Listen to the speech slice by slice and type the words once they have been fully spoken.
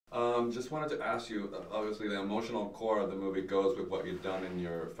Just wanted to ask you, obviously the emotional core of the movie goes with what you've done in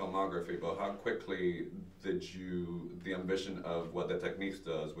your filmography, but how quickly did the ambition of what the techniques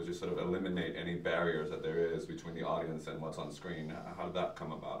does, which is sort of eliminate any barriers that there is between the audience and what's on screen, how did that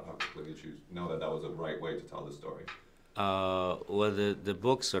come about? How quickly did you know that that was the right way to tell the story? Well, the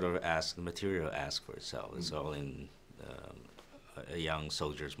book sort of asks, the material asks for itself. It's all in a young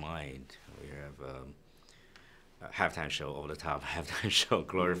soldier's mind. We have a halftime show over the top, halftime show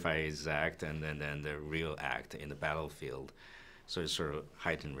glorify his act, and then the real act in the battlefield. So it's sort of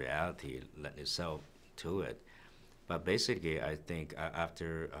heightened reality, lent itself to it. But basically, I think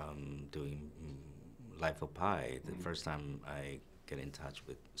after doing Life of Pi, the first time I get in touch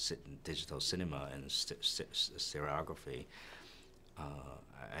with digital cinema and stereography,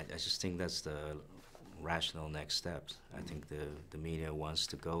 I just think that's the rational next steps. I think the media wants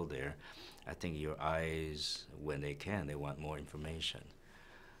to go there. I think your eyes, when they can, they want more information.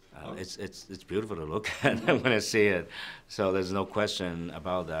 It's beautiful to look at when I see it. So there's no question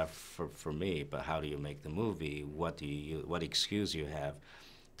about that for me. But how do you make the movie? What excuse you have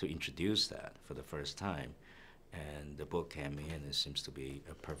to introduce that for the first time? And the book came in. It seems to be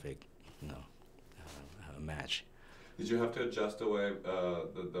a perfect, match. Did you have to adjust the way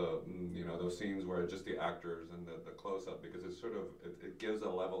those scenes where just the actors and the close up, because it's sort of it gives a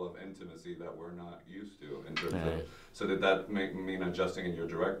level of intimacy that we're not used to in terms of, so did that mean adjusting in your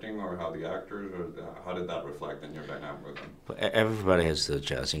directing or how the actors, or how did that reflect in your dynamic with them? But everybody has to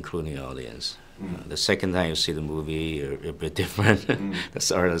adjust, including the audience. The second time you see the movie, you're a bit different.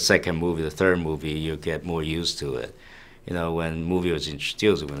 Or the second movie, the third movie, you get more used to it. You know, when movie was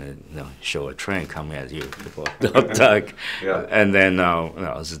introduced, when they show a train coming at you, people duck, and then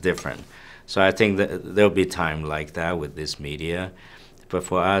it's different. So I think that there'll be time like that with this media, but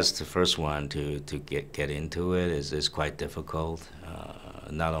for us, the first one to get into it is quite difficult.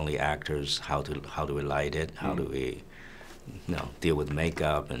 Not only actors, how do we light it, how do we deal with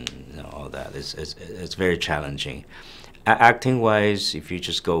makeup and all that. It's very challenging. Acting wise, if you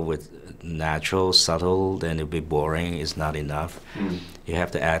just go with natural, subtle, then it'll be boring. It's not enough. You have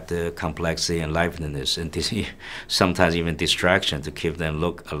to add the complexity and liveliness, and sometimes even distraction to keep them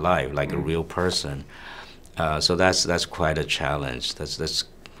look alive, like a real person. So that's quite a challenge. That's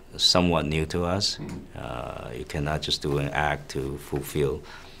somewhat new to us. You cannot just do an act to fulfill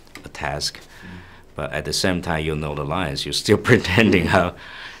a task, but at the same time, you know the lines. You're still pretending how.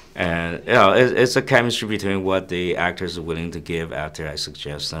 And it's a chemistry between what the actors are willing to give after I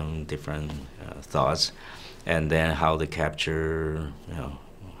suggest some different thoughts, and then how they capture,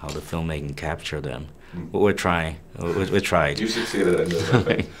 how the filmmaking capture them. But we're trying. We tried. You succeeded in this, I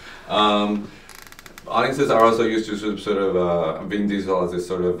think. Audiences are also used to sort of Vin Diesel as this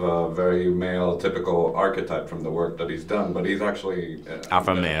sort of very male, typical archetype from the work that he's done, but he's actually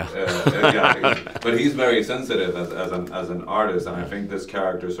alpha male. But he's very sensitive as an artist, and I think this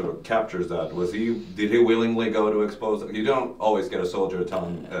character sort of captures that. Did he willingly go to expose? You don't always get a soldier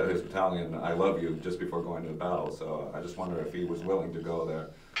telling his battalion "I love you" just before going to the battle. So I just wonder if he was willing to go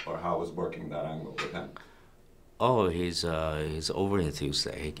there, or how was working that angle with him. Oh, he's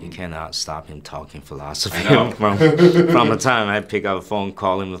over-enthusiastic. You cannot stop him talking philosophy. From the time I pick up a phone,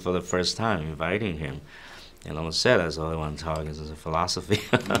 call him for the first time, inviting him. And on the set, that's all I want to talk is philosophy.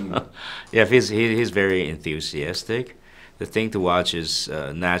 Yeah, he's very enthusiastic. The thing to watch is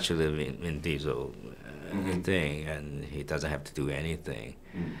naturally Vin Diesel thing, and he doesn't have to do anything.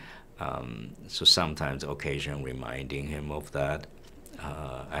 So sometimes occasion reminding him of that.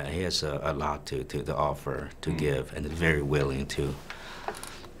 He has a lot to offer, to give, and is very willing to.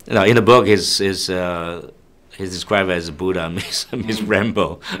 In the book, he's described as Buddha meets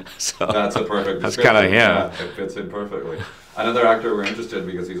Rambo. So that's a perfect description. That's kind of it fits in perfectly. Another actor we're interested in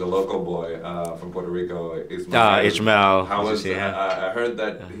because he's a local boy from Puerto Rico, Ishmael. I heard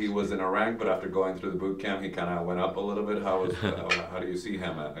that he was in a rank, but after going through the boot camp, he kind of went up a little bit. How do you see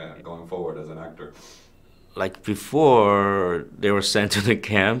him going forward as an actor? Like before they were sent to the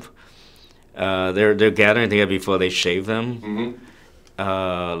camp, they're gathering together before they shave them.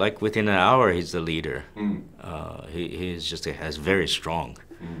 Like within an hour, he's the leader. He's just has very strong,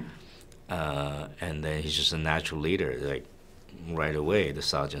 and then he's just a natural leader. Like right away, the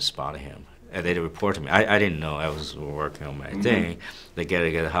sergeant spotted him, and they report to me. I didn't know. I was working on my thing. They get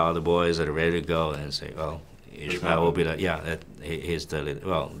together how the boys are ready to go and say, "Well, Ishmael will be the he's the leader."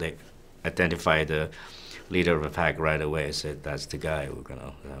 Well, they identify the leader of the pack right away. Said that's the guy. We're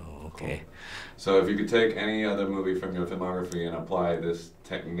gonna okay. Cool. So if you could take any other movie from your filmography and apply this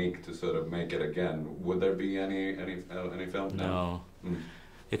technique to sort of make it again, would there be any film? No.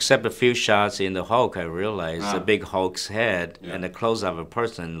 Except a few shots in the Hulk, I realized the big Hulk's head and the close-up of a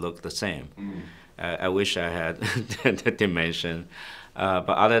person look the same. I wish I had the dimension. But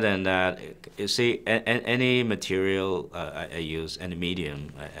other than that, you see, any material I use, any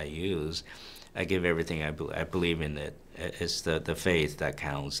medium I use, I give everything I believe in it. It's the faith that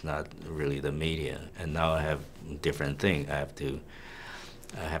counts, not really the media. And now I have different thing. I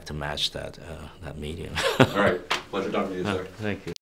have to match that medium. All right, pleasure talking to you, sir. Thank you.